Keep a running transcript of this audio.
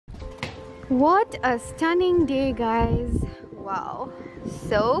What a stunning day, guys. Wow,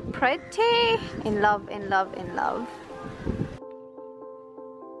 so pretty. In love, in love, in love.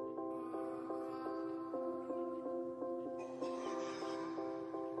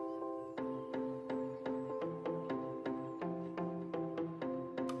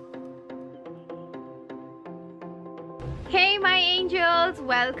 Hey my angels,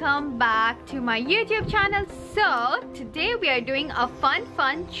 welcome back to my YouTube channel. So today we are doing a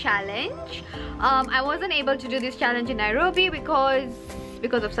fun challenge. I wasn't able to do this challenge in Nairobi because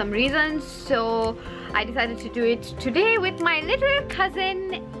of some reasons, so I decided to do it today with my little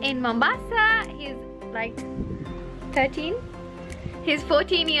cousin in Mombasa. He's like 13. He's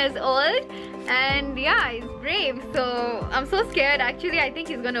 14 years old, and yeah, he's brave. So I'm so scared. Actually, I think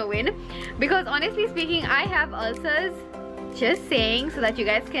he's gonna win because honestly speaking, I have ulcers. Just saying, so that you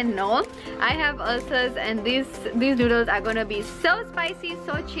guys can know, I have ulcers, and these noodles are gonna be so spicy,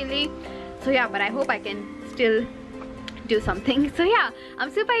 so chilly. So yeah, but I hope I can still do something. So yeah,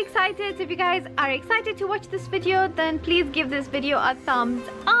 I'm super excited. So if you guys are excited to watch this video, then please give this video a thumbs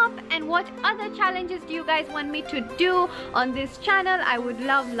up. And what other challenges do you guys want me to do on this channel? I would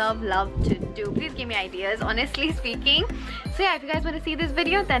love to do. Please give me ideas, honestly speaking. So yeah, if you guys want to see this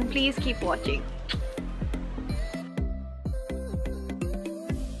video, then please keep watching.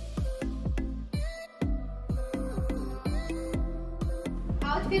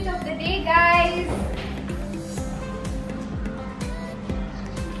 Outfit of the day, guys.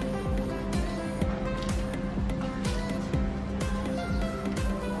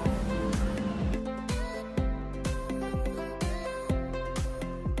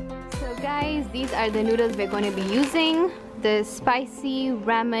 So guys, these are the noodles we're going to be using. The spicy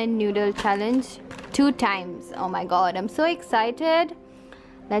ramen noodle challenge 2 times. Oh my god, I'm so excited.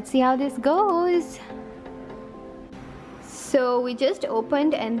 Let's see how this goes. So we just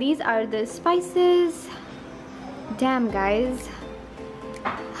opened, and these are the spices. Damn, guys.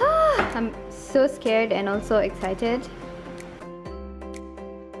 I'm so scared and also excited.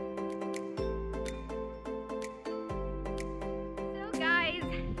 So guys,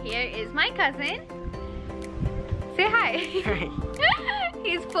 here is my cousin. Say hi. Hi.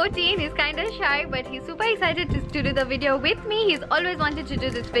 He's 14, he's kind of shy, but he's super excited to do the video with me. He's always wanted to do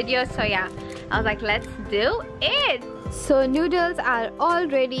this video, so yeah, I was like, let's do it. So noodles are all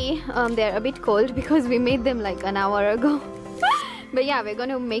ready. They're a bit cold because we made them like an hour ago. But yeah, we're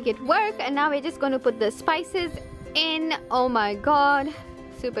gonna make it work, and now we're just gonna put the spices in. Oh my god,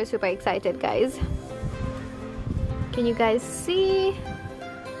 super excited, guys. Can you guys see?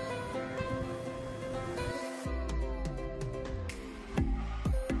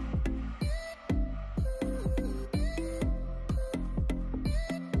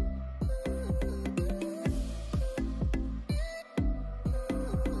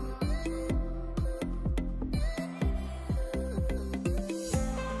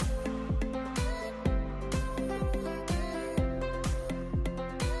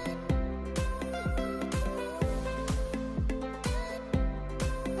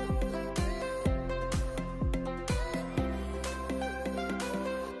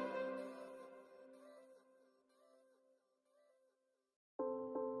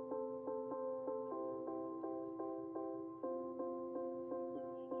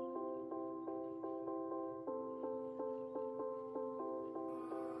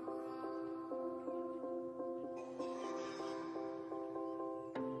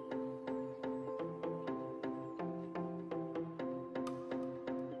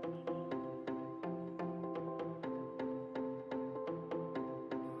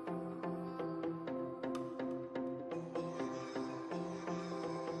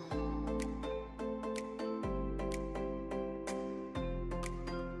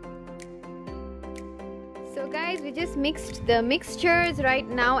 So guys, we just mixed the mixtures right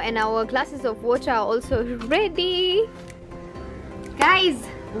now, and our glasses of water are also ready. Guys,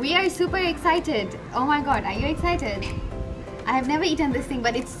 we are super excited. Oh my god, are you excited? I have never eaten this thing,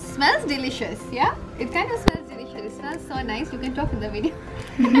 but it smells delicious. Yeah, it kind of smells delicious. It smells so nice. You can talk in the video.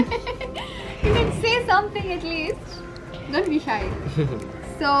 You can say something at least. Don't be shy.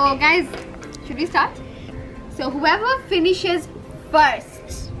 So guys, should we start? So whoever finishes first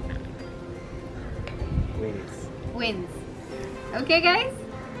wins. Okay guys,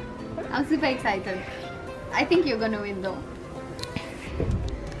 I'm super excited. I think you're gonna win though.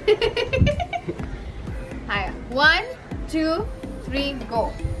 Hiya. 1, 2, 3,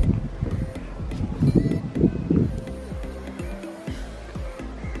 go.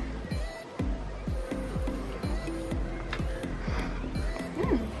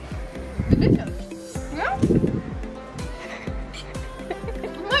 Delicious. Yeah?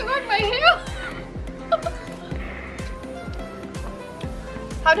 Oh my god, my hair.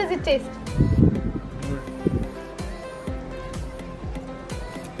 How does it taste?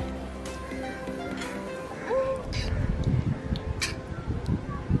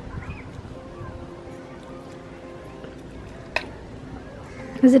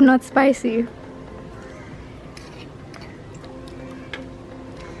 Is it not spicy?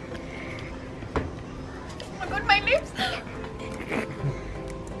 Oh my god, my lips!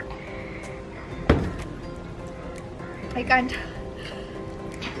 I can't.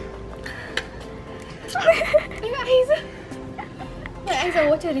 My eyes are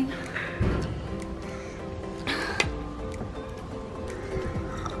watering.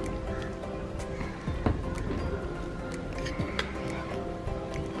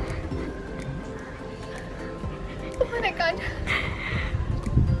 I can't.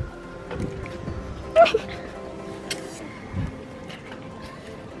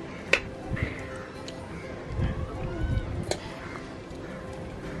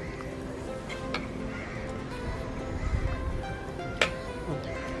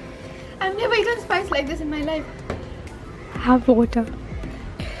 I've never eaten spice like this in my life. Have water.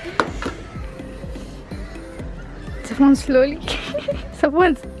 Someone slowly.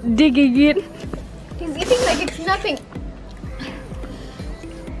 Someone's digging in. He's eating like it's nothing.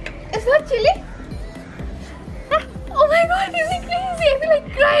 It's not chili. Oh my god, is he crazy? I feel like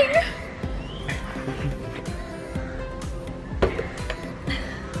crying.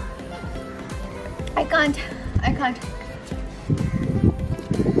 I can't.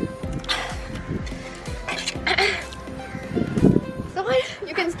 Someone,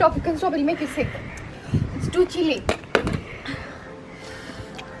 you can stop, it'll make you sick. It's too chilly.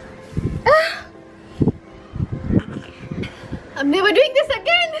 I'm never doing this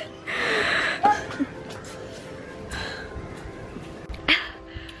again.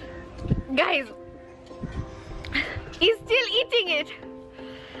 Guys, he's still eating it.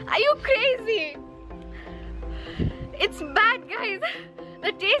 Are you crazy? It's bad, guys.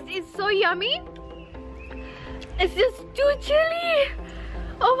 The taste is so yummy. It's just too chilly.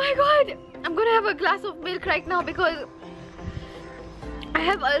 Oh my god. I'm gonna have a glass of milk right now because I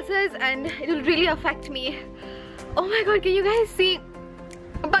have ulcers and it will really affect me. Oh my god, can you guys see?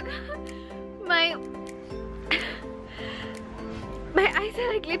 But my eyes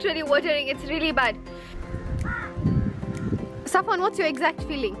are like literally watering. It's really bad. Safwan, what's your exact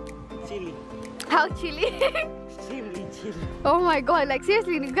feeling? Chili. How chilly? Extremely chili. Oh my god, like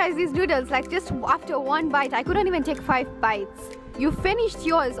seriously, you guys, these noodles, like just after one bite, I couldn't even take 5 bites. You finished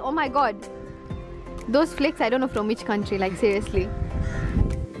yours. Oh my god. Those flakes, I don't know from which country, like seriously.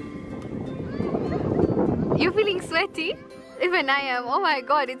 You feeling sweaty? Even I am. Oh my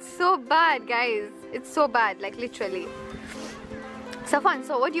god, it's so bad, guys. It's so bad, like literally. Safwan,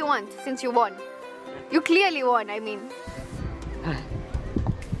 so what do you want since you won? You clearly won, I mean.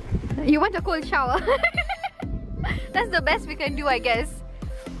 You want a cold shower? That's the best we can do, I guess.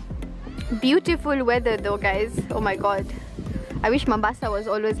 Beautiful weather though, guys. Oh my god. I wish Mombasa was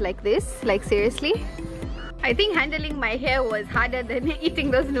always like this, like seriously. I think handling my hair was harder than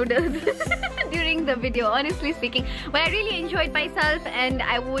eating those noodles during the video, honestly speaking. But I really enjoyed myself and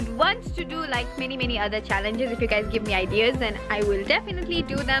I would want to do like many other challenges. If you guys give me ideas, then I will definitely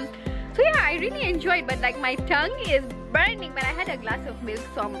do them. So yeah, I really enjoyed, but like my tongue is burning, but I had a glass of milk,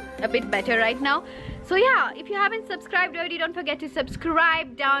 so I'm a bit better right now. So yeah, if you haven't subscribed already, don't forget to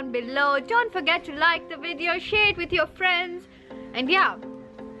subscribe down below. Don't forget to like the video, share it with your friends. And yeah,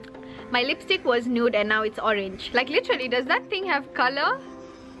 my lipstick was nude and now it's orange. Like literally, does that thing have color?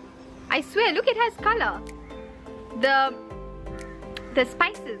 I swear, look, it has color. The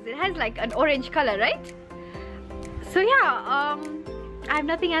spices, it has like an orange color, right? So yeah, I have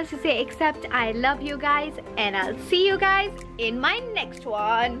nothing else to say except I love you guys and I'll see you guys in my next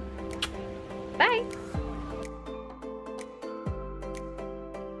one. Bye.